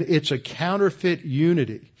 and it's a counterfeit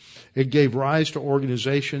unity. It gave rise to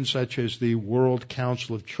organizations such as the World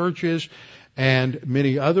Council of Churches and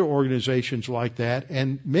many other organizations like that,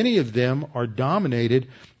 and many of them are dominated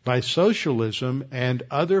by socialism and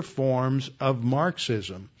other forms of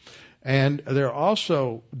Marxism. And they're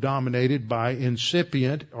also dominated by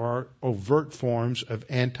incipient or overt forms of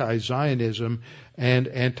anti-Zionism and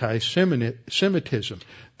anti-Semitism.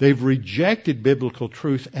 They've rejected biblical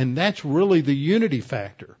truth, and that's really the unity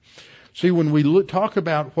factor. See, when we talk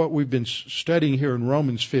about what we've been studying here in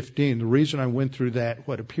Romans 15, the reason I went through that,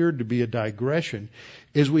 what appeared to be a digression,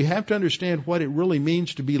 is we have to understand what it really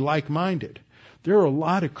means to be like-minded. There are a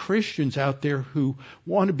lot of Christians out there who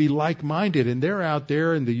want to be like-minded, and they're out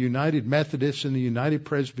there, and the United Methodists and the United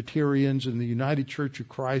Presbyterians and the United Church of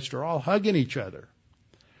Christ are all hugging each other.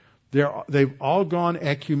 They've all gone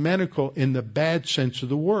ecumenical in the bad sense of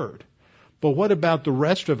the word. But what about the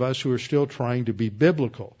rest of us who are still trying to be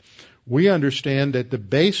biblical? We understand that the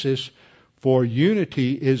basis for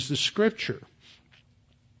unity is the Scripture.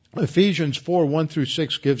 Ephesians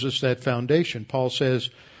 4:1-6 gives us that foundation. Paul says,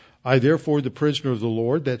 I therefore, the prisoner of the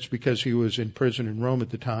Lord, that's because he was in prison in Rome at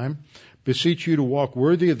the time, beseech you to walk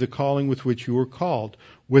worthy of the calling with which you were called,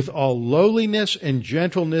 with all lowliness and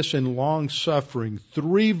gentleness and long suffering,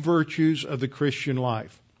 3 virtues of the Christian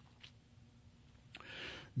life.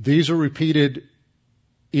 These are repeated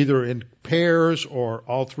either in pairs or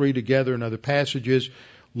all 3 together in other passages.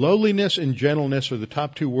 Lowliness and gentleness are the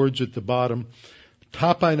top 2 words at the bottom.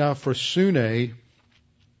 Tapainaphrosune.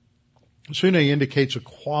 Sune indicates a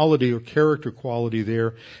quality or character quality there,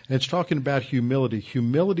 and it's talking about humility.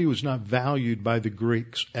 Humility was not valued by the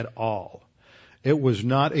Greeks at all. It was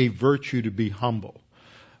not a virtue to be humble.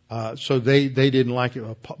 So they didn't like it.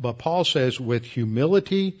 But Paul says with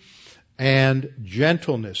humility and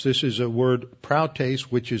gentleness. This is a word, prautes,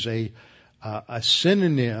 which is a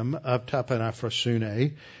synonym of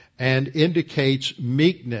tapainaphrosune, and indicates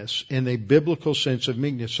meekness in a biblical sense of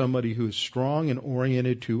meekness, somebody who is strong and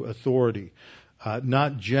oriented to authority,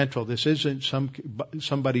 not gentle. This isn't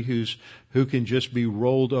somebody who can just be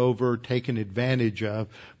rolled over, taken advantage of,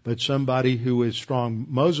 but somebody who is strong.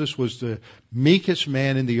 Moses was the meekest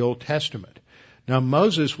man in the Old Testament. Now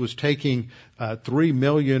Moses was taking 3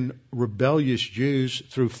 million rebellious Jews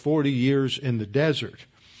through 40 years in the desert.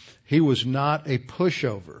 He was not a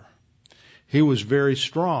pushover. He was very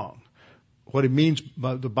strong. What it means,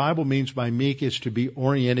 the Bible means by meek is to be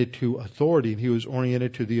oriented to authority, and he was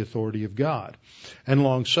oriented to the authority of God. And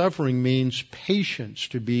long suffering means patience,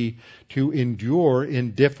 to endure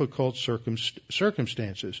in difficult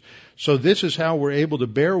circumstances. So this is how we're able to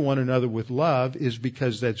bear one another with love, is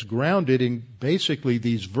because that's grounded in basically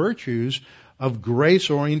these virtues of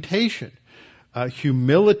grace orientation,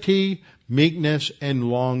 humility, meekness, and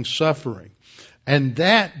long suffering. And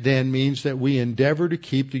that then means that we endeavor to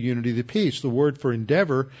keep the unity of the peace. The word for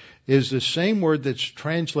endeavor is the same word that's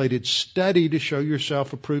translated study to show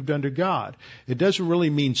yourself approved unto God. It doesn't really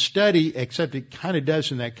mean study, except it kind of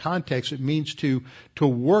does in that context. It means to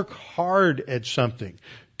work hard at something,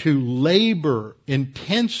 to labor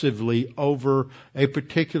intensively over a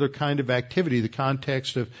particular kind of activity. The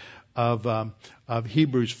context of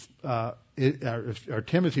Hebrews, or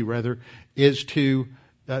Timothy rather, is to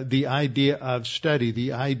the idea of study,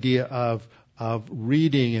 the idea of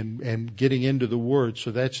reading and getting into the Word.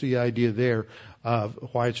 So that's the idea there of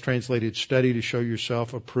why it's translated study to show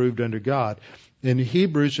yourself approved unto God. In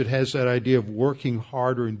Hebrews, it has that idea of working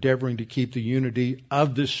hard or endeavoring to keep the unity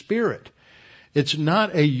of the Spirit. It's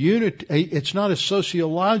not a unity. It's not a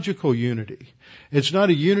sociological unity. It's not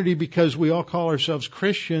a unity because we all call ourselves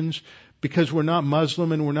Christians, because we're not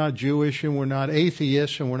Muslim and we're not Jewish and we're not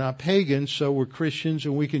atheists and we're not pagans, so we're Christians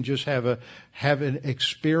and we can just have an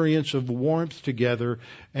experience of warmth together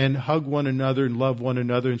and hug one another and love one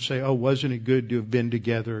another and say, oh, wasn't it good to have been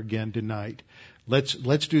together again tonight? Let's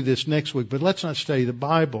do this next week, but let's not study the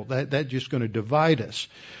Bible. That's just going to divide us.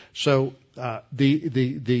 So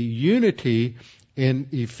the unity in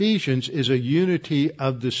Ephesians is a unity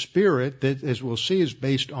of the Spirit that, as we'll see, is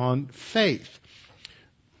based on faith.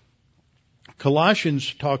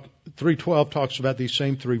 Colossians 3:12 talks about these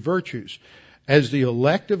same 3 virtues. As the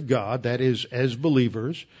elect of God, that is, as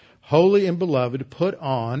believers, holy and beloved, put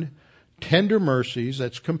on tender mercies,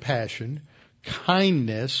 that's compassion,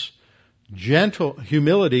 kindness, gentle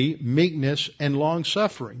humility, meekness, and long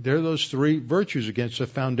suffering. There are those 3 virtues against the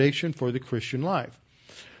foundation for the Christian life.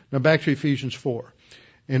 Now back to Ephesians 4.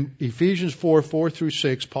 In Ephesians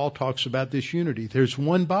 4:4-6, Paul talks about this unity. There's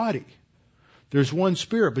one body. There's one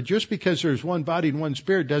Spirit, but just because there's one body and one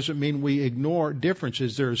Spirit doesn't mean we ignore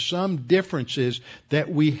differences. There are some differences that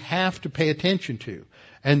we have to pay attention to,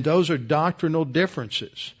 and those are doctrinal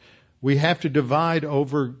differences. We have to divide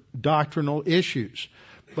over doctrinal issues,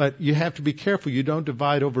 but you have to be careful. You don't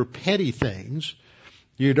divide over petty things.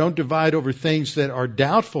 You don't divide over things that are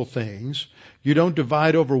doubtful things. You don't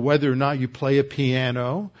divide over whether or not you play a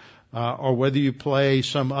piano, or whether you play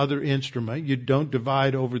some other instrument. You don't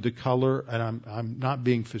divide over the color, and I'm not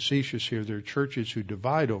being facetious here. There are churches who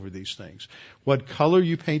divide over these things. What color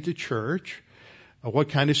you paint the church, what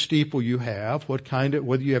kind of steeple you have,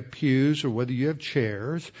 whether you have pews or whether you have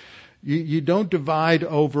chairs. You don't divide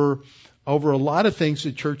over a lot of things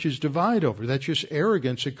that churches divide over. That's just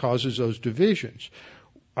arrogance that causes those divisions.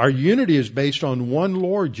 Our unity is based on one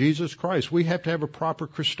Lord, Jesus Christ. We have to have a proper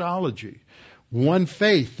Christology. One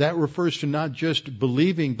faith, that refers to not just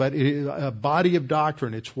believing, but a body of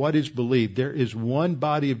doctrine. It's what is believed. There is one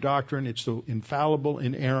body of doctrine. It's the infallible,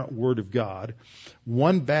 inerrant Word of God.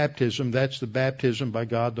 One baptism, that's the baptism by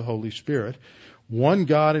God the Holy Spirit. One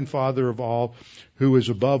God and Father of all, who is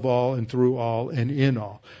above all and through all and in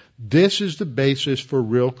all. This is the basis for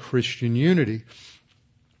real Christian unity.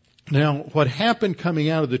 Now, what happened coming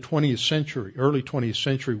out of the 20th century, early 20th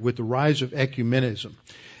century, with the rise of ecumenism,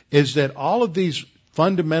 is that all of these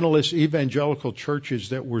fundamentalist evangelical churches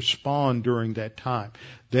that were spawned during that time,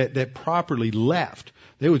 that properly left,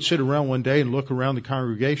 they would sit around one day and look around the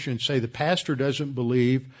congregation and say, the pastor doesn't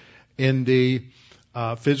believe in the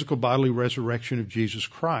physical bodily resurrection of Jesus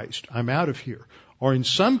Christ. I'm out of here. Or in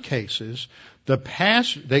some cases,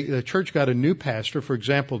 the church got a new pastor. For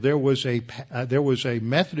example, there was a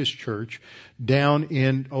Methodist church down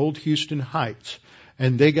in Old Houston Heights,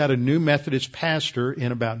 and they got a new Methodist pastor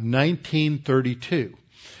in about 1932.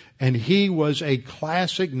 And he was a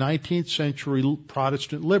classic 19th century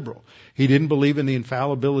Protestant liberal. He didn't believe in the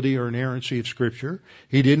infallibility or inerrancy of Scripture.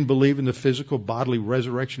 He didn't believe in the physical bodily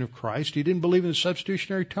resurrection of Christ. He didn't believe in the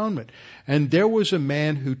substitutionary atonement. And there was a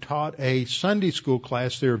man who taught a Sunday school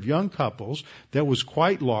class there of young couples that was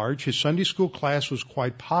quite large. His Sunday school class was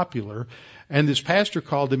quite popular. And this pastor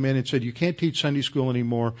called him in and said, you can't teach Sunday school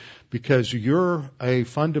anymore because you're a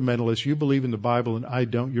fundamentalist. You believe in the Bible and I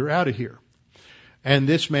don't. You're out of here. And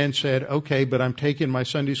this man said, okay, but I'm taking my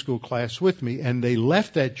Sunday school class with me. And they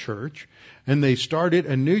left that church and they started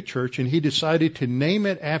a new church, and he decided to name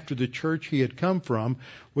it after the church he had come from,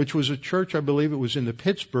 which was a church, I believe it was in the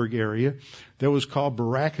Pittsburgh area, that was called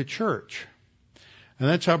Baraka Church. And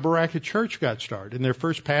that's how Baraka Church got started. And their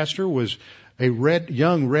first pastor was a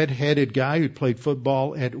young red-headed guy who played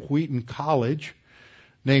football at Wheaton College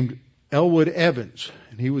named Elwood Evans,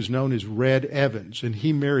 and he was known as Red Evans, and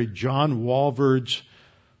he married John Walvard's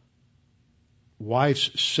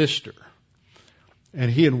wife's sister.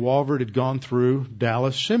 And he and Walvard had gone through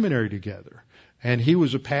Dallas Seminary together. And he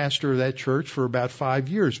was a pastor of that church for about 5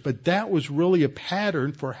 years. But that was really a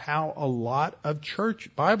pattern for how a lot of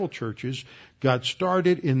Bible churches got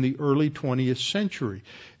started in the early 20th century,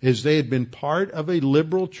 is they had been part of a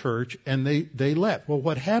liberal church and they left. Well,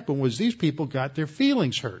 what happened was these people got their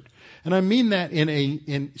feelings hurt. And I mean that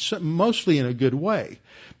mostly in a good way.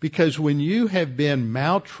 Because when you have been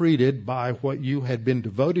maltreated by what you had been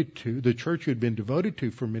devoted to, the church you had been devoted to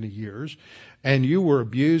for many years, and you were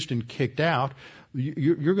abused and kicked out,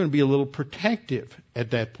 you're going to be a little protective at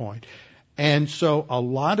that point. And so a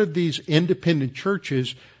lot of these independent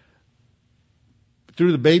churches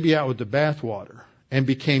threw the baby out with the bathwater and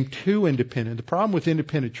became too independent. The problem with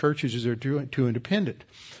independent churches is they're too independent.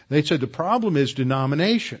 They said the problem is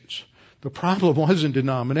denominations. The problem wasn't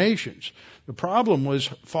denominations. The problem was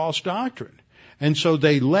false doctrine. And so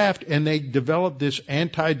they left and they developed this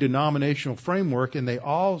anti-denominational framework, and they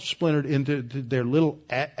all splintered into their little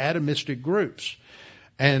atomistic groups.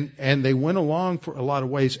 And they went along for a lot of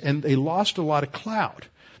ways, and they lost a lot of clout.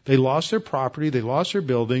 They lost their property, they lost their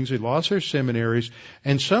buildings, they lost their seminaries,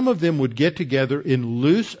 and some of them would get together in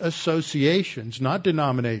loose associations, not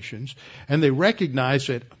denominations, and they recognized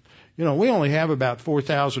that, we only have about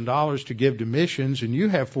 $4,000 to give to missions, and you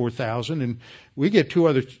have $4,000, and we get two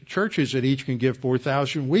other churches that each can give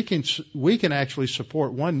 $4,000. We can actually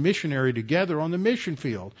support one missionary together on the mission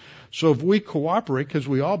field. So if we cooperate, because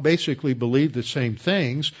we all basically believe the same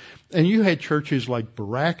things, and you had churches like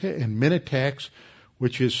Baraka and Minitex,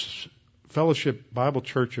 which is Fellowship Bible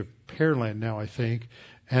Church of Pearland now, I think,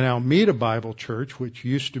 and Almeda Bible Church, which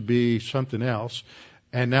used to be something else,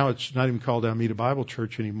 and now it's not even called Almeda Bible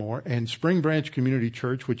Church anymore, and Spring Branch Community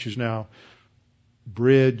Church, which is now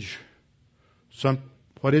Bridgepoint,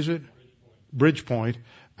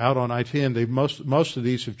 out on I-10. Most of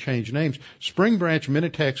these have changed names. Spring Branch,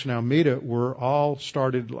 Minitex, and Almeda were all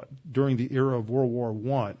started during the era of World War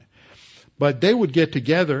I. But they would get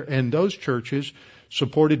together, and those churches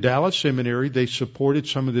supported Dallas Seminary. They supported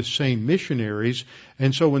some of the same missionaries.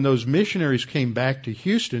 And so when those missionaries came back to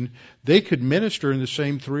Houston, they could minister in the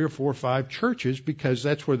same 3 or 4 or 5 churches, because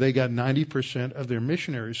that's where they got 90% of their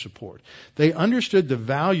missionary support. They understood the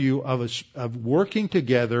value of working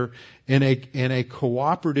together in a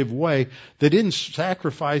cooperative way that didn't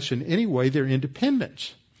sacrifice in any way their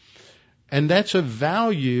independence. And that's a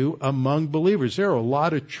value among believers. There are a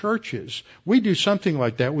lot of churches. We do something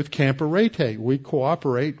like that with Camp Arete. We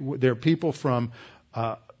cooperate. There are people from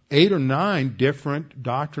 8 or 9 different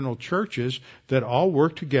doctrinal churches that all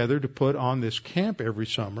work together to put on this camp every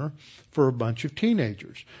summer for a bunch of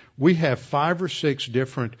teenagers. We have 5 or 6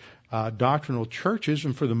 different doctrinal churches,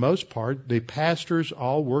 and for the most part, the pastors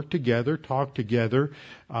all work together, talk together.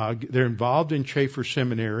 They're involved in Chafer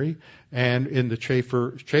Seminary and in the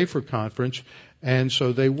Chafer Conference, and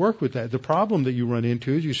so they work with that. The problem that you run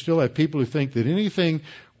into is you still have people who think that anything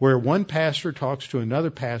where one pastor talks to another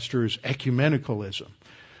pastor is ecumenicalism.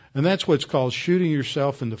 And that's what's called shooting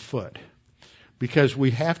yourself in the foot, because we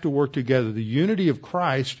have to work together. The unity of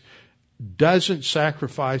Christ doesn't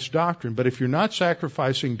sacrifice doctrine. But if you're not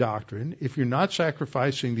sacrificing doctrine, if you're not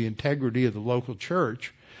sacrificing the integrity of the local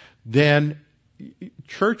church, then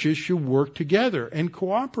churches should work together and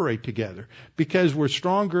cooperate together, because we're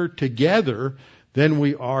stronger together than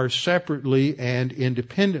we are separately and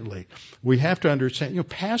independently. We have to understand,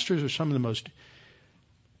 pastors are some of the most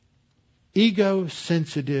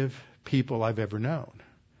ego-sensitive people I've ever known.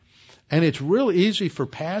 And it's real easy for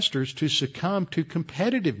pastors to succumb to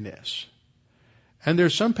competitiveness. And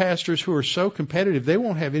there's some pastors who are so competitive they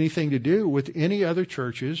won't have anything to do with any other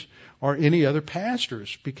churches or any other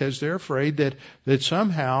pastors, because they're afraid that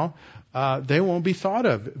somehow they won't be thought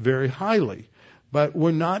of very highly. But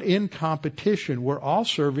we're not in competition. We're all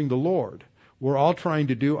serving the Lord. We're all trying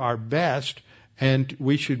to do our best, and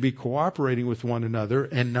we should be cooperating with one another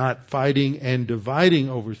and not fighting and dividing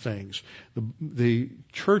over things. The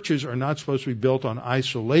churches are not supposed to be built on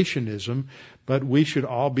isolationism, but we should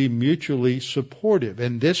all be mutually supportive.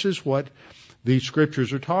 And this is what the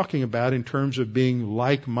scriptures are talking about in terms of being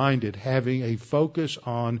like-minded, having a focus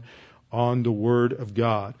on the Word of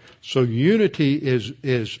God. So unity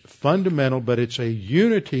is fundamental, but it's a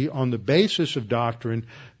unity on the basis of doctrine,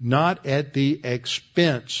 not at the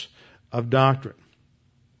expense of doctrine.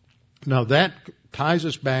 Now that ties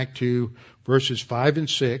us back to verses 5 and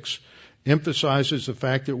 6, emphasizes the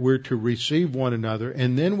fact that we're to receive one another,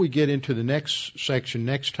 and then we get into the next section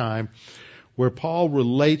next time where Paul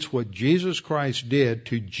relates what Jesus Christ did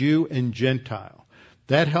to Jew and Gentile.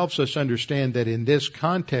 That helps us understand that in this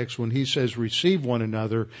context, when he says receive one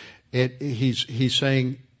another, he's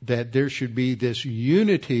saying that there should be this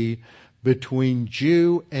unity between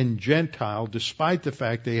Jew and Gentile, despite the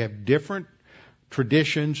fact they have different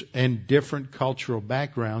traditions and different cultural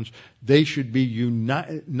backgrounds. They should be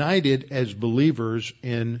united as believers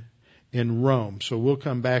in Rome. So we'll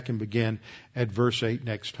come back and begin at verse 8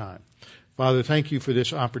 next time. Father, thank you for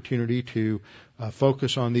this opportunity to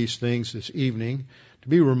focus on these things this evening, to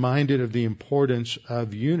be reminded of the importance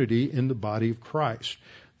of unity in the body of Christ,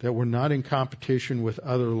 that we're not in competition with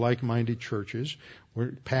other like-minded churches.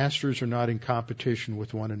 Pastors are not in competition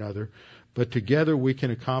with one another, but together we can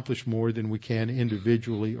accomplish more than we can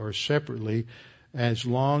individually or separately, as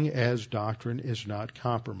long as doctrine is not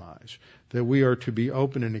compromised. That we are to be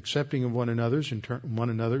open and accepting of one another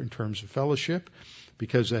in terms of fellowship,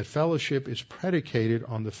 because that fellowship is predicated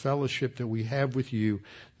on the fellowship that we have with you,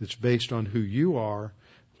 that's based on who you are,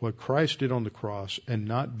 what Christ did on the cross, and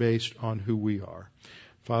not based on who we are.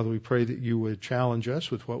 Father, we pray that you would challenge us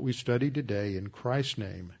with what we studied today. In Christ's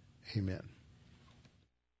name, amen.